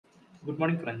Good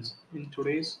morning, friends. In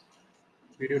today's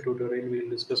video tutorial, we will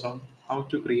discuss on how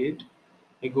to create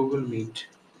a Google Meet.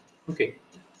 Okay,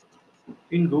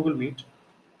 in Google Meet,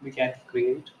 we can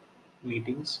create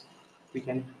meetings. We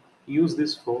can use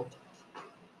this for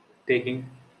taking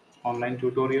online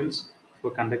tutorials, for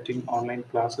conducting online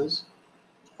classes,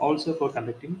 also for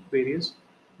conducting various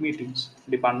meetings,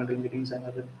 departmental meetings, and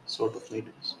other sort of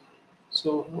meetings.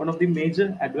 So one of the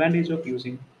major advantage of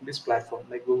using this platform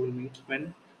like Google Meet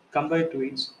when compared to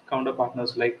its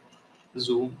counterpartners like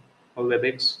Zoom or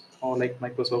WebEx or like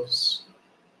Microsoft's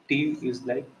Team is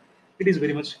like it is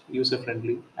very much user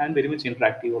friendly and very much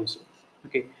interactive also.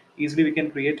 Okay, easily we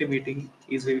can create a meeting,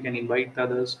 easily we can invite the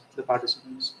others, the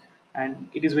participants, and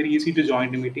it is very easy to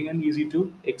join the meeting and easy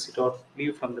to exit or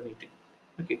leave from the meeting.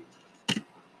 Okay,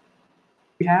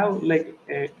 we have like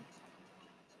a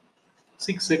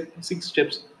six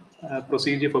steps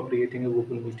procedure for creating a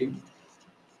Google meeting,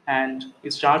 and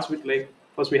it starts with like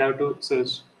first we have to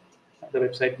search the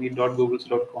website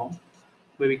meet.googles.com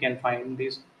where we can find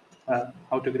this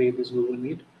how to create this Google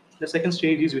Meet. The second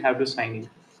stage is we have to sign in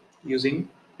using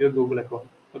your Google account.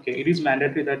 Okay, it is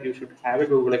mandatory that you should have a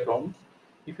Google account.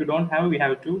 If you don't have, we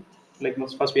have to like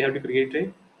first we have to create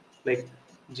a like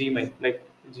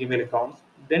Gmail account.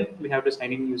 Then we have to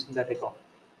sign in using that account.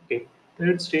 Okay.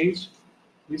 Third stage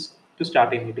is to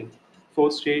start a meeting.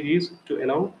 Fourth stage is to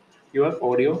allow your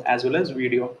audio as well as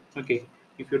video. Okay.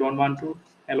 If you don't want to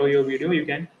allow your video, you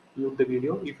can mute the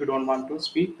video. If you don't want to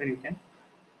speak, then you can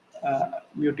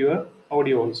mute your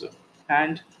audio also.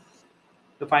 And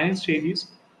the final stage is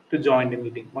to join the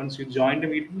meeting. Once you join the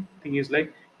meeting, thing is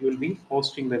like you will be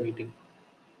hosting the meeting.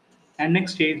 And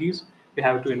next stage is you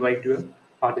have to invite your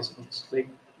participants, like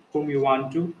whom you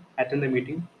want to attend the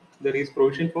meeting. There is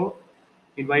provision for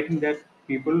inviting that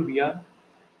people via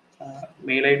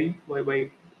mail ID,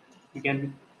 whereby you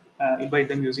can invite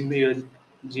them using the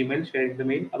Gmail, sharing the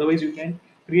mail. Otherwise, you can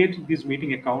create this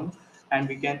meeting account and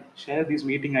we can share this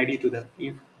meeting ID to them.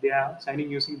 If they are signing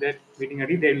using that meeting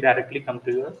ID, they will directly come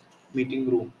to your meeting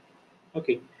room.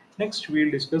 Okay. Next, we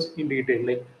will discuss in detail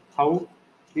like how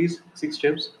these six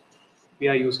steps we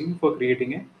are using for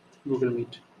creating a Google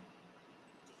Meet.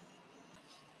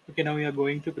 Okay, now we are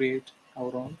going to create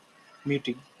our own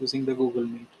meeting using the Google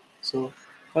Meet. So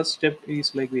first step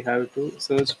is like we have to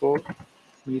search for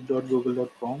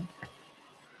meet.google.com.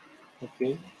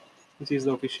 Okay, this is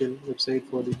the official website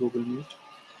for the Google Meet.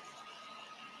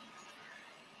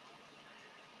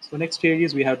 So next stage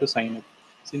is we have to sign up.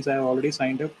 Since I have already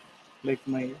signed up, like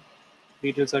my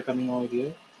details are coming over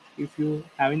here. If you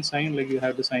haven't signed, like you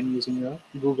have to sign using your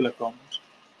Google account.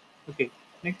 Okay,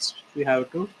 next we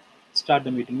have to start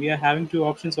the meeting. We are having two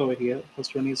options over here.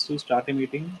 First one is to start a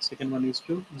meeting, second one is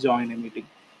to join a meeting.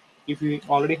 If we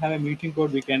already have a meeting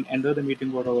code, we can enter the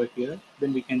meeting code over here,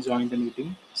 then we can join the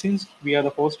meeting. Since we are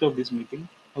the host of this meeting,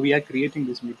 or we are creating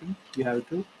this meeting, we have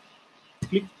to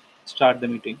click start the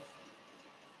meeting.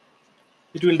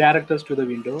 It will direct us to the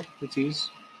window, which is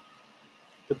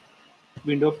the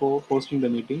window for hosting the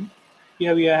meeting.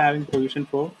 Here we are having provision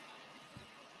for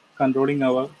controlling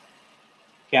our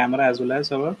camera as well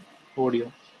as our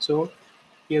audio. So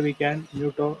here we can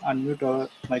mute or unmute our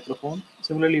microphone.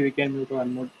 Similarly, we can mute or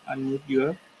unmute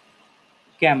your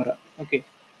camera. Okay.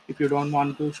 If you don't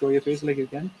want to show your face, like you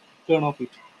can turn off it.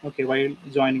 Okay, while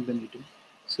joining the meeting.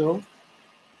 So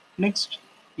next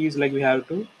is like we have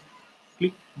to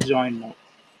click join now.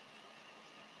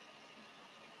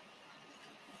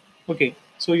 Okay,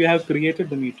 so you have created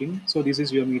the meeting. So this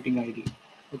is your meeting ID.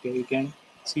 Okay, you can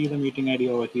see the meeting ID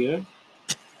over here.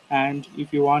 And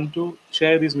if you want to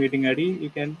share this meeting ID, you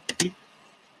can click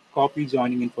copy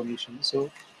joining information.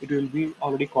 So it will be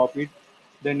already copied.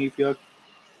 Then if you're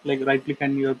like right click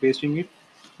and you're pasting it,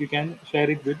 you can share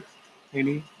it with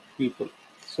any people.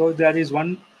 So there is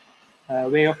one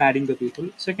way of adding the people.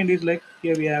 Second is like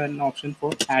here we have an option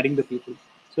for adding the people.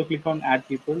 So click on add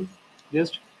people,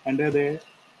 just enter their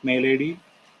mail ID,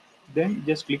 then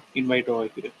just click invite over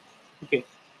here. Okay,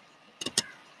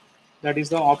 that is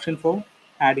the option for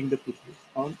adding the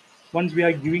people. Once we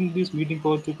are giving this meeting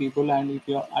code to people, and if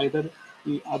you are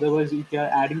otherwise if you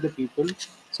are adding the people,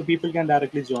 so people can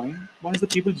directly join. Once the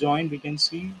people join, we can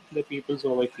see the peoples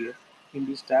over here in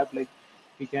this tab. Like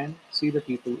we can see the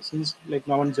people. Since like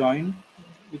no one joined,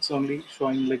 it's only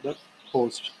showing like the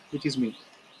host, which is me.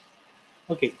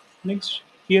 Okay, next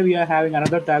here we are having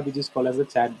another tab which is called as the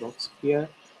chat box. Here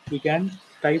we can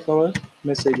type our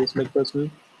messages like personal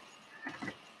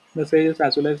messages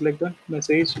as well as like the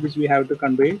message which we have to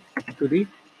convey to the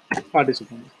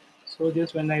participants. So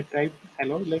just when I type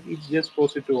hello, like it's just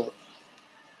posted to all.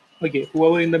 Okay,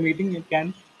 whoever in the meeting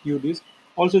can view this.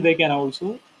 Also, they can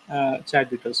also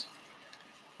chat with us.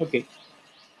 Okay,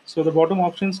 so the bottom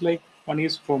options, like one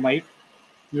is for mic,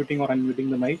 muting or unmuting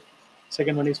the mic.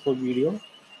 Second one is for video.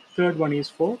 Third one is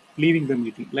for leaving the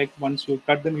meeting. Like once you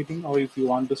cut the meeting or if you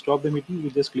want to stop the meeting, you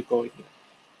just click over here.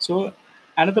 So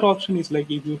another option is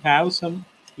like if you have some,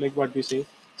 like what we say,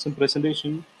 some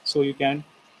presentation, so you can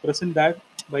present that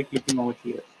by clicking over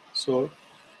here. So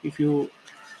if you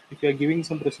if you are giving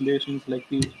some presentations like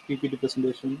the PPT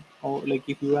presentation, or like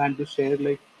if you want to share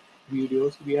like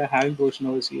videos, we are having version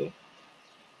over here.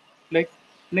 Like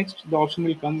next, the option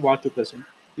will come what to present.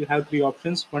 You have three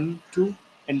options: one, two,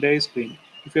 entire screen.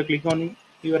 If you click on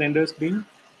your entire screen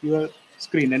will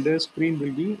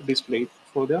be displayed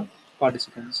for the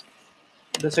participants.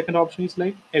 The second option is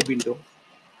like a window.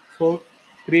 For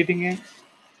creating a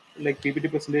like PPT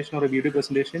presentation or a video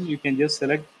presentation, you can just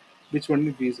select which one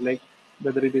it is, like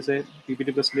whether it is a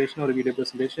PPT presentation or a video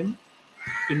presentation.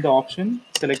 In the option,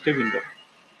 select a window.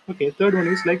 Okay, third one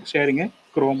is like sharing a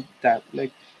Chrome tab.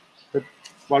 Like the,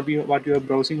 what you are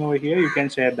browsing over here, you can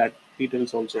share that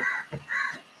details also.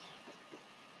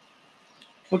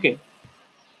 Okay,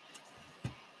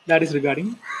 that is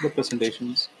regarding the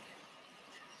presentations.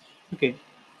 Okay,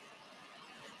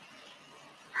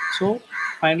 so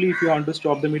finally, if you want to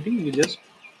stop the meeting, you just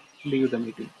leave the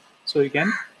meeting. So you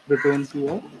can return to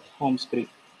your home screen.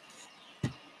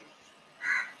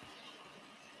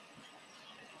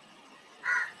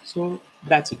 So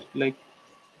that's it. Like,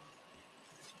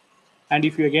 and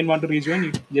if you again want to rejoin,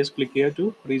 you just click here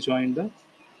to rejoin the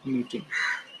meeting.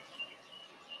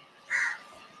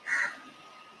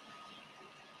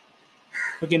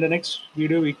 Okay, in the next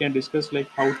video, we can discuss like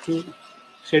how to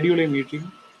schedule a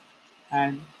meeting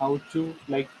and how to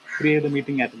like create the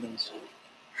meeting attendance.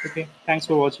 Okay, thanks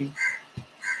for watching.